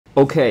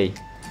Okay,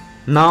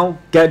 now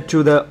get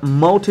to the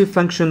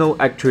multifunctional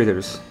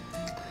actuators.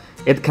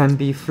 It can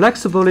be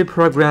flexibly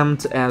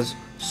programmed as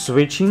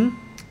switching,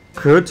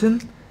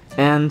 curtain,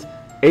 and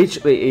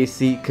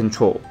HVAC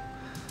control.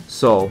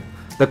 So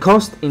the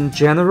cost in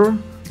general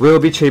will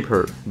be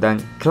cheaper than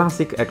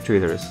classic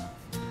actuators.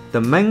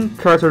 The main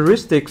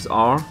characteristics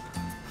are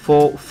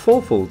for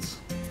 4 volts.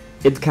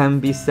 It can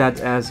be set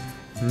as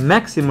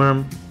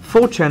maximum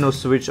 4-channel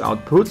switch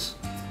outputs,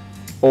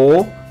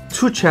 or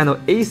 2-channel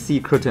AC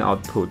curtain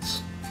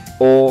outputs,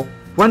 or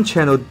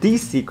 1-channel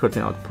DC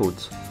curtain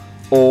outputs,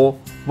 or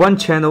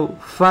 1-channel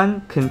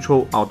fan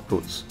control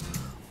outputs,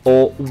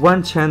 or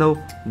 1-channel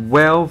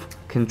valve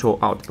control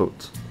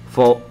output.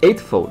 For 8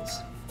 volts,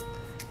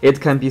 it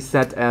can be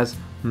set as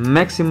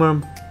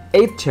maximum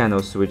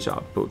 8-channel switch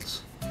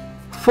outputs,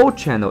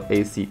 4-channel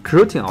AC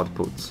curtain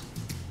outputs,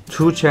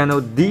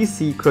 2-channel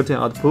DC curtain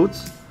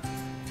outputs,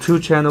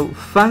 2-channel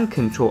fan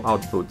control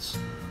outputs,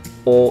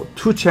 or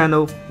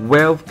 2-channel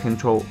valve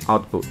control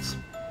outputs.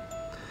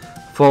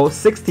 For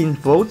 16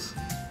 volts,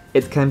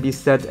 it can be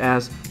set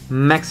as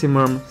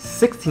maximum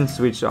 16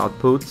 switch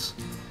outputs,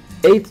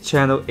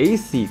 8-channel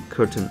AC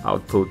curtain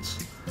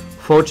outputs,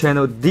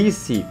 4-channel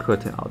DC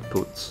curtain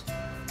outputs,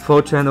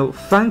 4-channel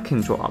fan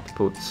control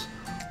outputs,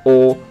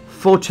 or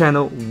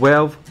 4-channel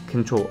valve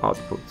control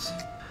outputs.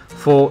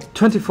 For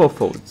 24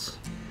 volts,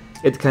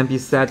 it can be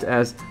set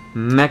as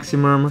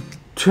maximum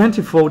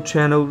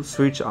 24-channel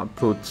switch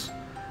outputs,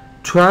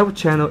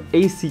 12-channel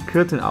AC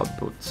curtain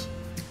outputs,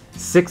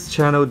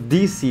 6-channel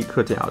DC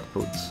curtain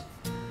outputs,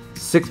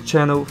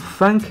 6-channel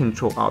fan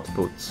control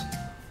outputs,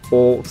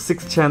 or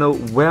 6-channel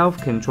valve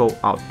control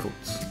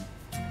outputs.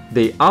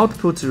 The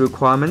output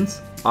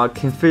requirements are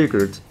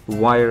configured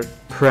via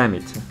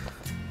parameter.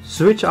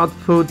 Switch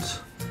output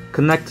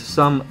connect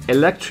some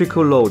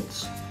electrical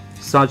loads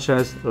such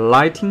as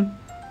lighting,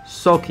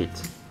 socket.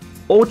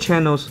 All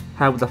channels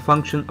have the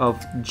function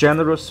of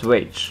general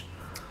switch,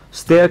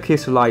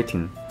 staircase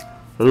lighting,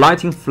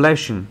 lighting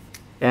flashing,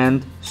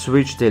 and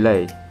switch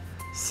delay,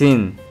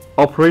 scene,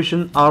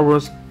 operation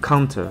hours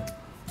counter,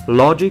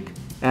 logic,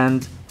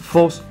 and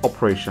force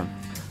operation.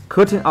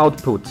 Curtain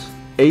output,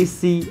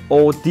 AC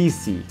or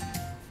DC,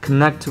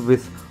 connect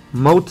with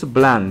motor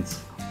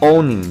blands,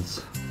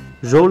 awnings,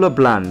 roller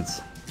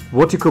blands,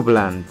 vertical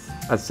blands,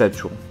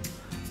 etc.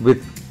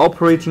 with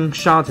operating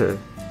shutter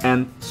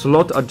and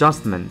slot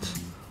adjustment,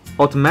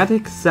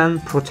 automatic sun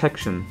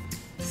protection,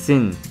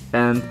 scene,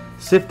 and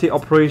safety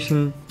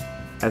operation,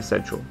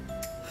 etc.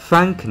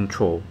 Fan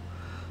control,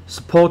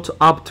 support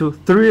up to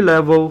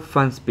 3-level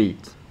fan speed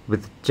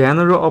with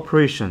general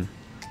operation,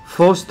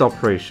 forced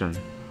operation,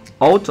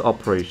 auto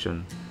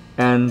operation,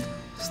 and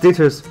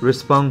status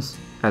response,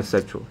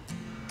 etc.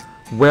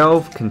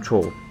 Valve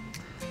control,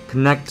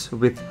 connect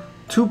with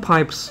 2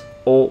 pipes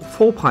or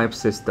 4-pipe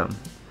system,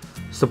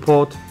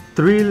 support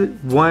 3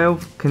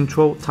 valve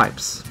control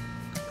types,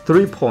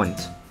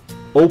 3-point,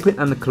 open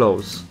and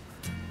close,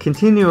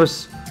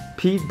 continuous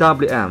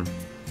PWM,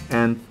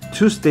 and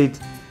 2-state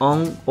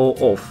on or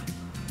off,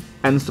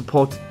 and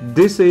support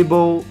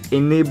disable,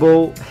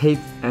 enable, heat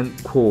and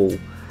cool,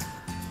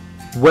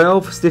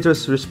 valve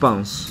status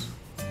response,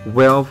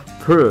 valve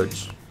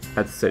purge,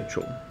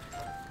 etc.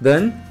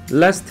 Then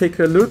let's take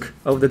a look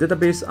of the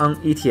database on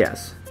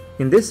ETS.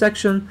 In this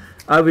section,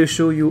 I will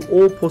show you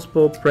all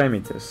possible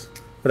parameters,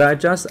 but I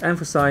just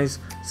emphasize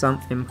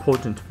some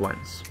important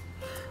ones.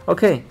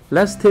 Okay,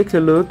 let's take a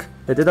look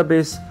at the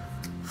database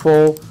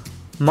for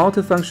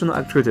multifunctional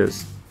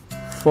actuators: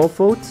 4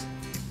 volt,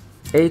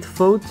 8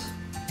 volt,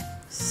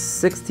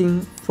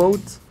 16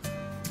 volt,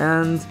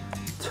 and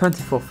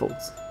 24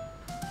 volts.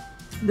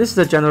 This is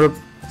the general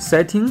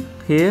setting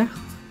here,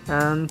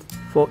 and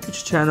for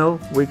each channel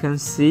we can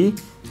see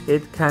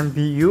it can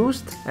be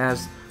used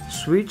as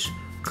switch,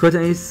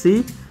 curtain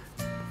AC,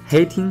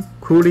 heating,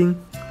 cooling,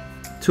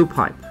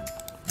 2-pipe.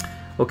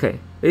 Okay,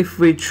 if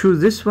we choose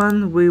this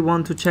one, we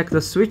want to check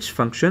the switch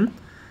function,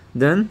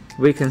 then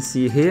we can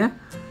see here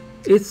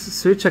it's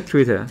switch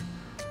actuator,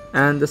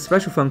 and the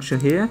special function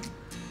here,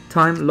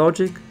 time,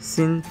 logic,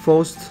 scene,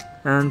 forced,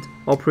 and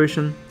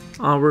operation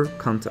hour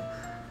counter.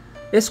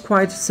 It's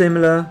quite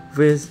similar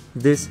with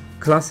these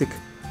classic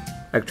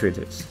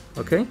actuators.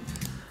 Okay,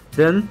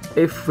 then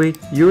if we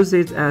use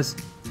it as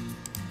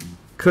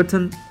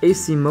curtain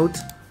AC mode,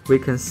 we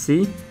can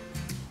see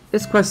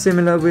it's quite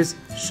similar with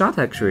shot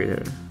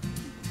actuator.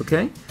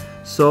 Okay,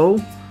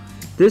 so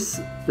this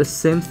the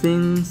same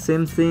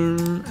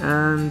thing,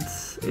 and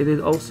it is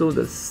also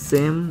the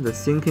same, the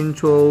scene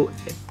control,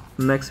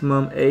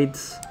 maximum 8.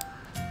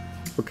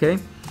 Okay,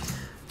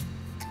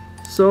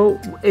 so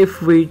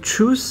if we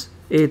choose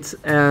it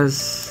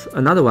as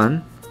another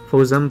one,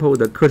 for example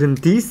the curtain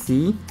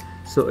DC,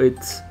 so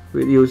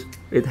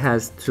it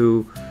has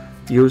to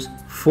use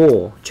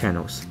 4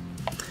 channels.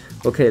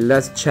 Okay,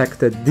 let's check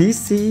the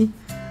DC.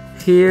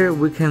 Here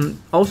we can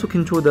also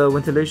control the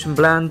ventilation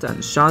band,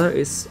 and shutter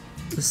is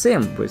the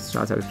same with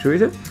shutter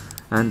actuator,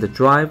 and the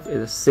drive is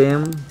the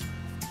same.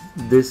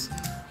 This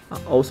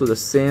also the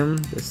same.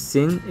 The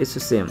scene is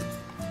the same.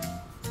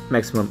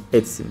 Maximum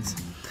 8 scenes.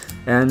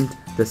 and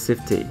the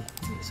safety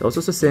is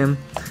also the same.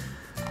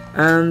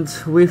 And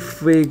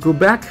if we go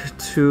back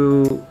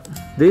to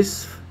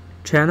this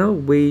channel,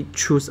 we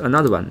choose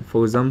another one.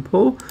 For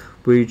example,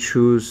 we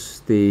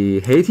choose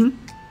the heating,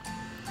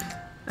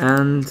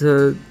 and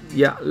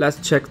yeah, let's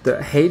check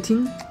the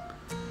heating.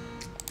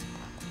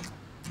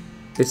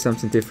 It's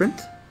something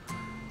different.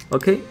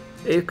 Okay,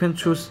 you can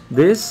choose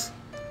this,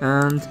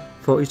 and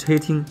for each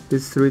heating,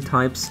 these three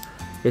types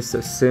is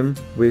the same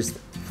with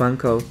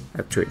Funko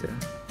actuator.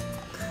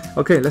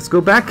 Okay, let's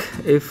go back.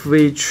 If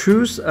we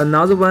choose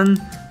another one,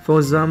 for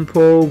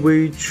example,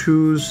 we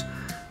choose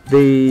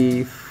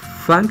the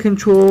fan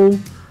control.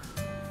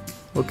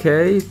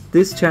 Okay,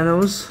 these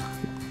channels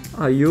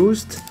are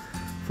used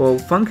for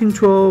fan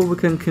control. We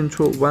can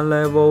control one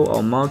level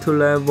or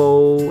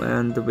multi-level,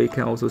 and we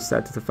can also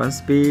set the fan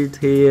speed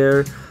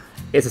here.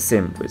 It's the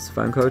same with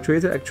Funko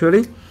actuator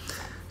actually.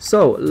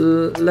 So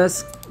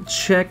let's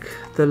check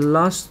the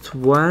last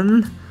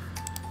one.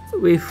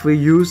 If we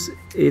use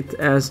it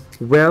as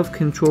valve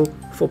control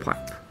for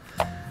pipe.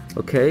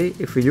 Okay,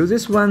 if we use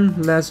this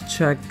one, let's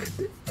check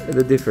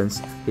the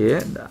difference here.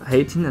 The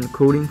heating and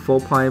cooling for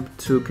pipe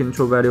to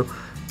control value,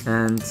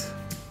 and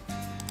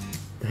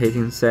the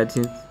heating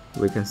setting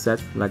we can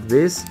set like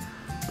this.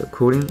 The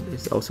cooling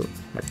is also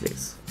like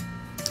this.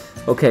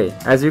 Okay,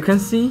 as you can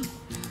see,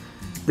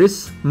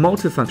 this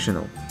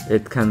multifunctional.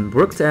 It can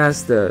work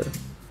as the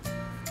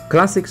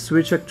classic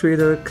switch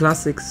actuator,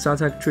 classic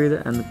starter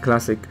actuator, and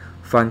classic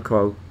fan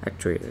coil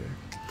actuator.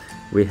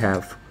 We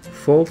have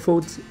 4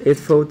 volts, 8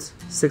 volts,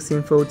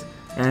 16 volts,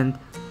 and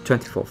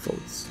 24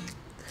 volts.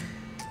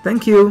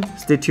 Thank you.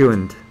 Stay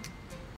tuned.